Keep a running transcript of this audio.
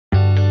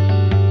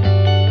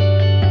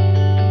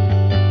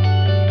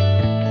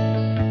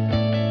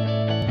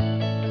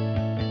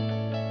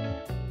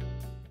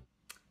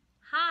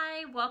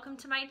welcome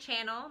to my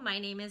channel. My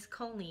name is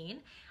Colleen.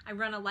 I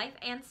run a life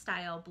and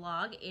style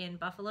blog in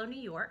Buffalo, New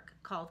York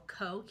called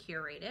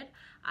Curated.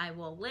 I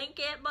will link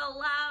it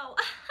below.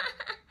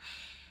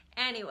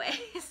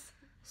 Anyways,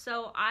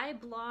 so I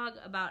blog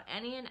about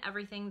any and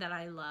everything that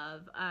I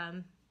love.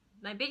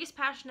 My biggest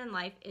passion in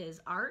life is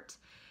art.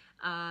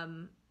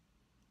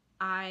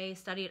 I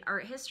studied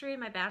art history,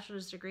 my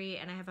bachelor's degree,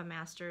 and I have a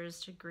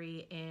master's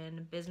degree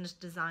in business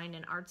design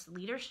and arts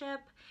leadership.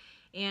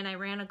 And I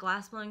ran a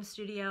glassblowing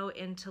studio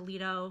in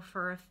Toledo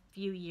for a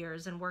few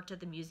years and worked at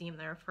the museum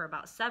there for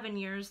about 7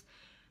 years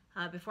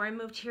before I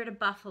moved here to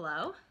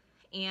Buffalo.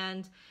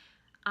 And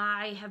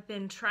I have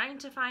been trying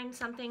to find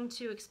something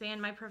to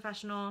expand my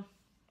professional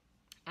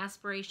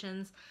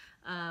aspirations.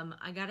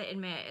 I gotta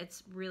admit,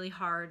 it's really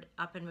hard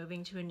up and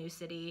moving to a new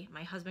city.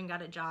 My husband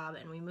got a job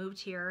and we moved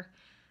here.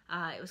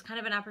 It was kind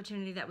of an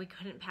opportunity that we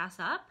couldn't pass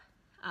up.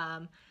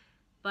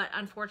 But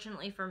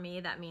unfortunately for me,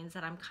 that means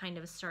that I'm kind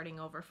of starting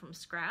over from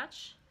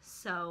scratch.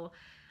 So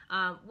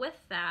with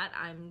that,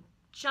 I'm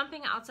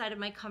jumping outside of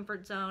my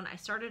comfort zone. I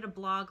started a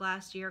blog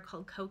last year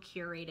called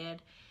Curated,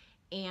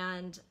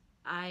 and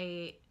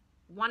I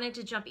wanted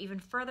to jump even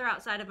further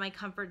outside of my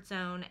comfort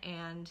zone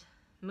and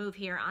move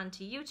here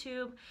onto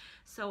YouTube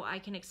so I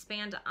can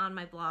expand on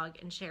my blog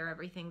and share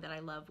everything that I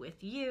love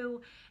with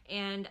you.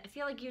 And I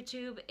feel like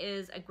YouTube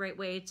is a great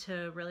way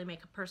to really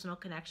make a personal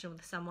connection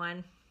with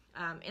someone.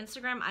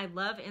 Instagram, I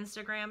love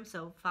Instagram,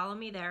 so follow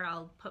me there.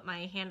 I'll put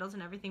my handles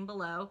and everything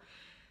below.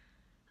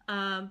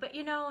 But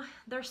you know,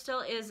 there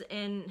still is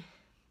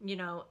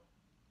Instagram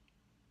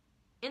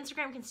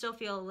can still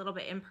feel a little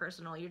bit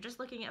impersonal. You're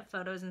just looking at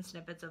photos and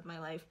snippets of my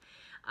life.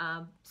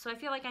 So I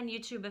feel like on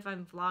YouTube, if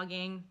I'm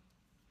vlogging,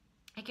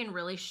 I can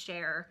really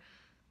share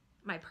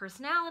my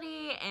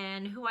personality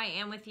and who I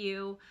am with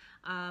you.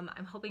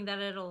 I'm hoping that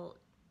it'll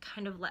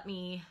kind of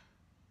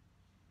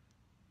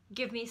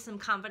give me some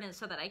confidence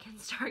so that I can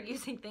start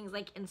using things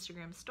like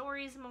Instagram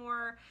stories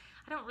more.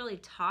 I don't really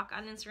talk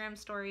on Instagram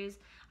stories.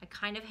 I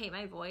kind of hate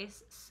my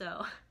voice,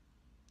 so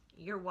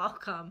you're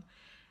welcome.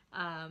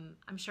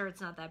 I'm sure it's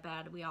not that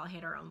bad. We all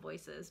hate our own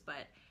voices,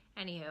 but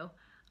anywho.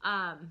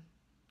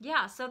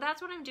 Yeah, so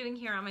that's what I'm doing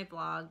here on my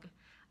blog.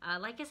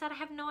 Like I said, I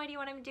have no idea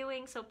what I'm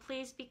doing, so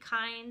please be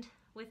kind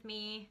with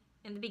me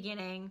in the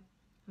beginning.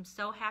 I'm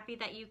so happy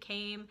that you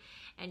came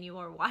and you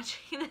are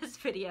watching this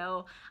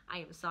video. I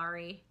am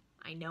sorry.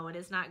 I know it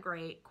is not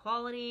great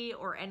quality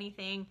or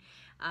anything.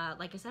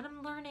 Like I said,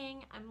 I'm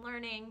learning.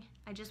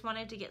 I just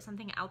wanted to get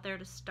something out there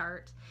to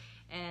start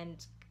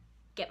and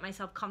get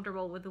myself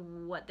comfortable with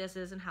what this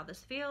is and how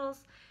this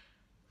feels.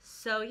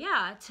 So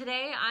yeah,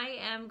 today I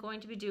am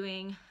going to be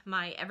doing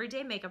my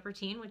everyday makeup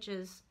routine, which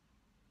is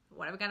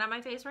what I've got on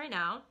my face right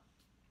now.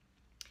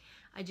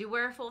 I do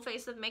wear a full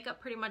face of makeup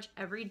pretty much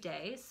every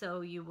day,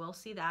 so you will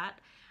see that.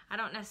 I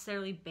don't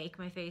necessarily bake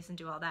my face and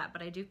do all that,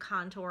 but I do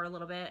contour a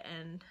little bit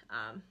and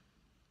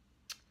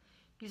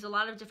use a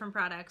lot of different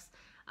products.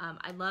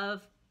 I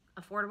love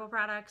affordable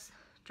products.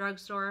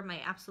 Drugstore, my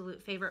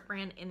absolute favorite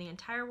brand in the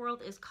entire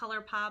world is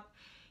ColourPop.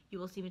 You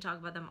will see me talk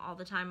about them all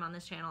the time on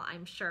this channel,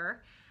 I'm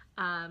sure.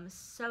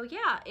 So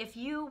yeah, if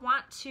you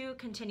want to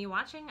continue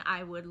watching,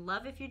 I would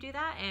love if you do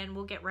that, and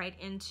we'll get right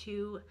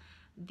into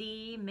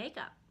the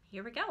makeup.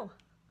 Here we go.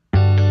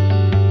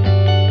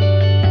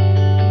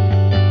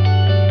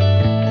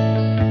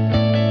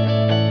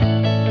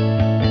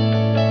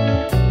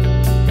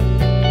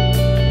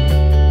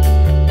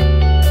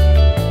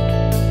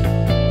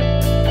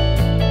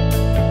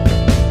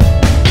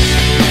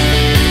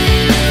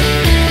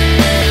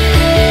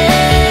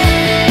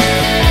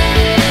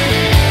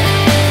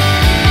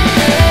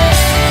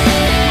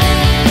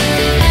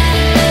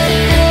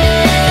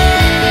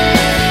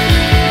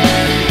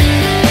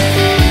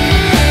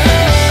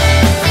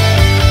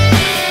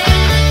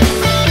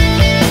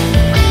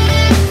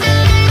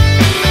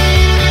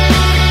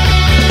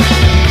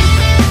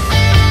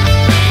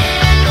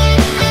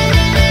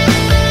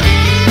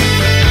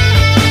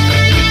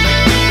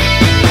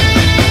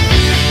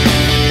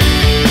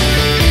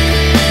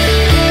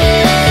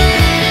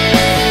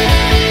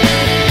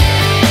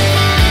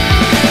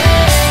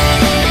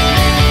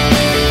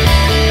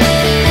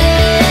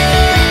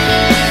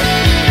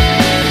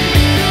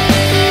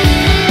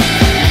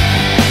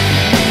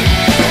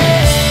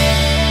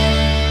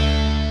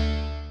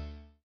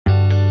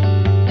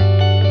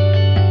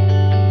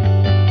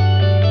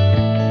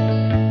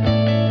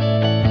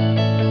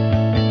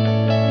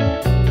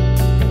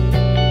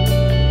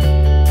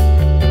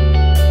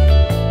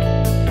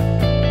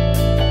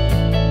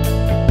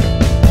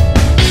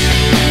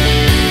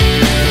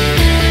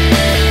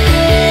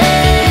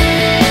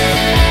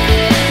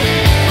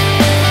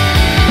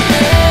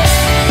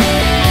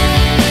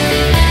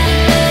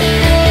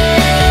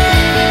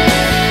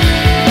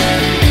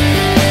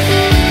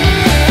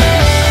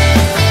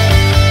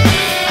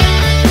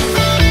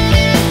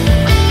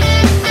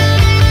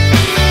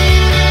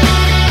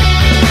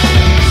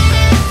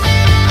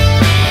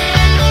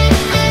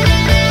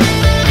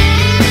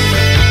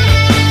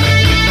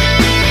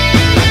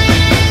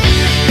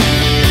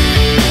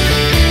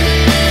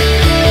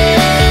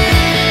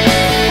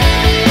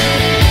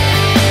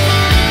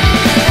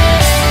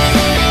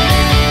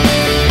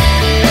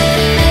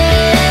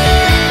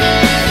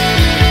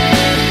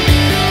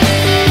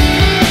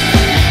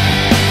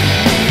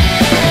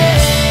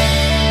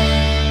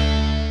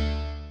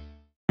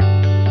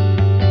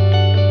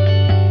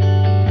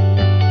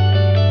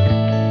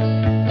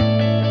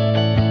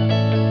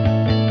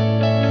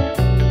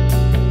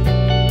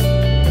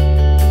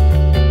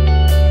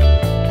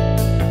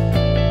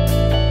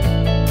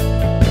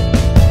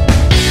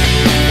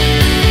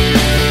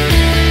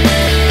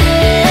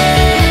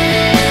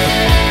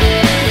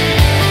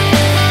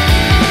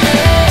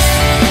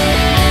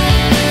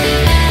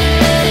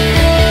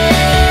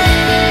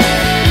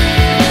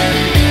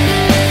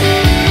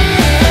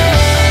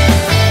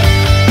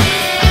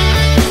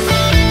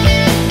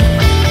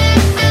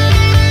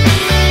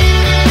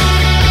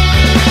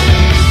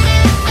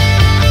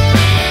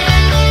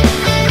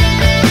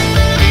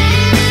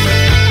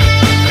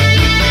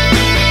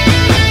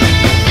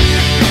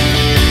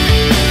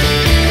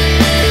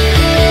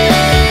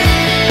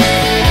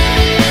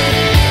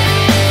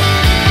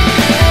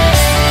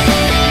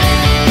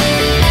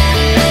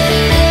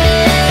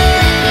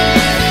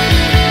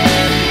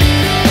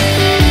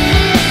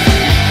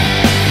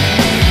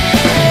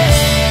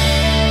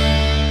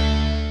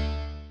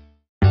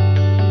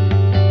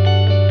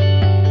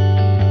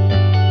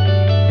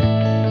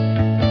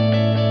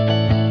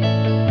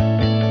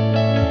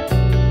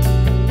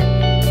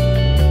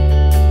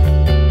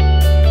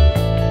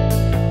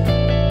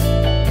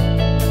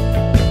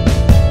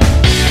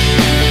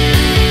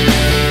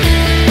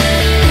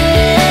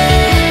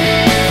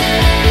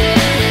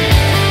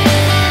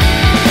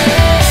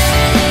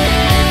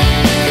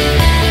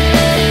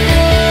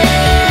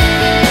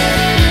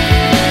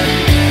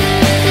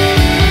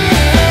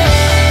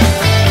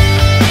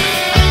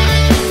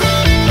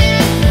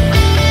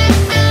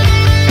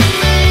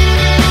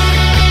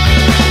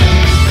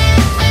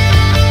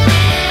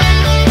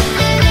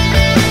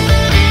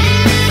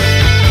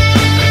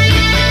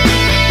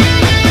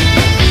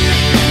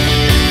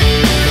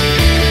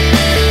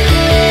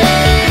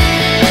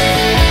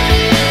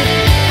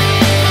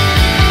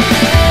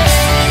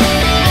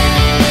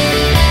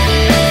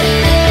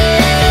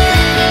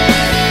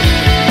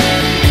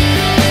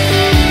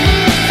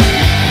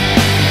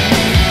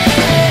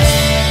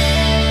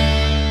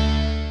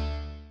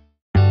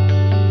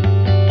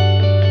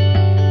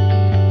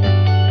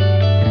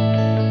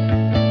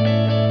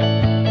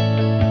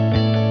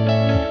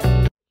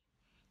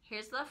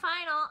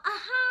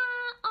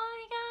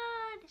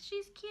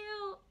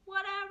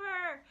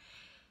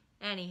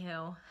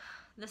 Anywho,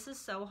 this is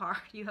so hard.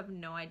 You have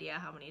no idea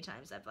how many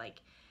times I've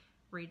like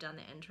redone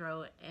the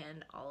intro,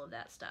 and all of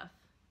that stuff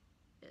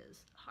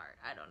is hard.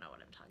 I don't know what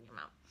I'm talking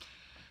about.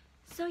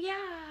 So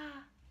yeah,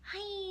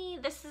 hi,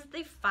 this is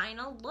the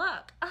final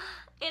look.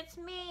 It's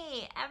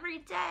me every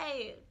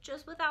day,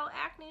 just without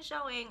acne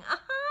showing.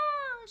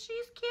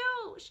 She's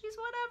cute, she's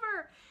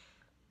whatever.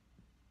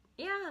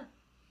 Yeah.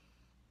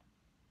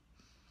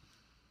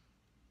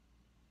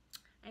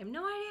 I have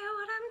no idea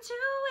what I'm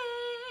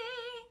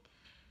doing.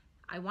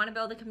 I want to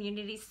build a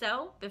community,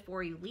 so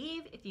before you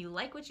leave, if you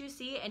like what you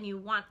see and you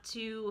want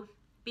to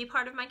be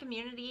part of my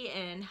community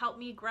and help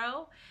me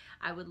grow,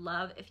 I would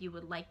love if you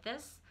would like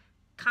this.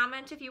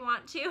 Comment if you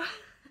want to.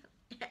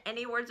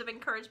 Any words of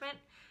encouragement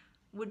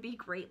would be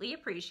greatly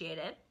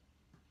appreciated,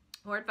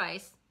 or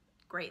advice,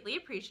 greatly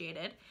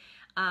appreciated.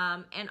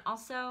 And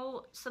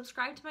also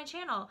subscribe to my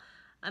channel.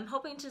 I'm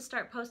hoping to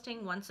start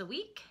posting once a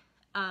week.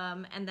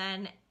 And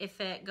then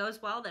if it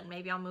goes well, then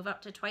maybe I'll move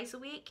up to twice a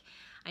week.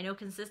 I know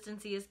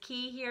consistency is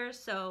key here.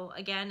 So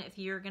again, if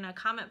you're gonna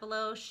comment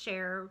below,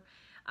 share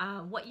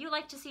what you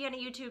like to see on a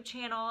YouTube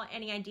channel,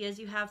 any ideas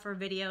you have for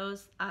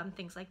videos,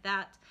 things like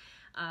that.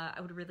 I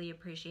would really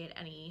appreciate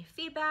any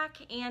feedback.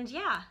 And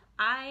yeah,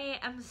 I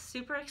am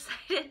super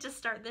excited to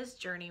start this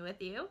journey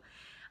with you.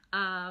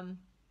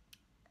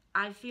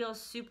 I feel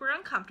super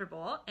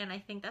uncomfortable, and I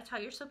think that's how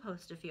you're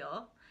supposed to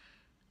feel.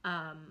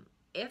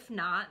 If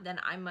not, then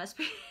I must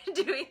be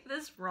doing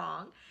this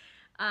wrong,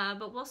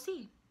 but we'll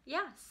see.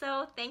 Yeah,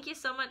 so thank you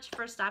so much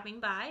for stopping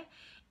by,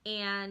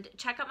 and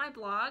check out my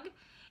blog,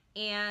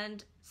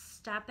 and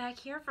stop back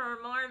here for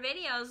more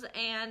videos.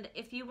 And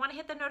if you want to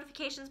hit the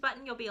notifications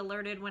button, you'll be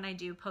alerted when I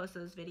do post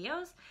those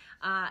videos.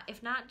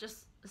 If not,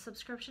 just a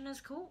subscription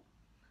is cool,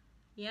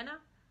 you know,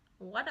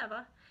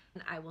 whatever.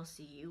 And I will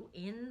see you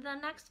in the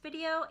next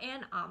video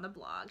and on the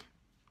blog.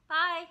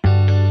 Bye!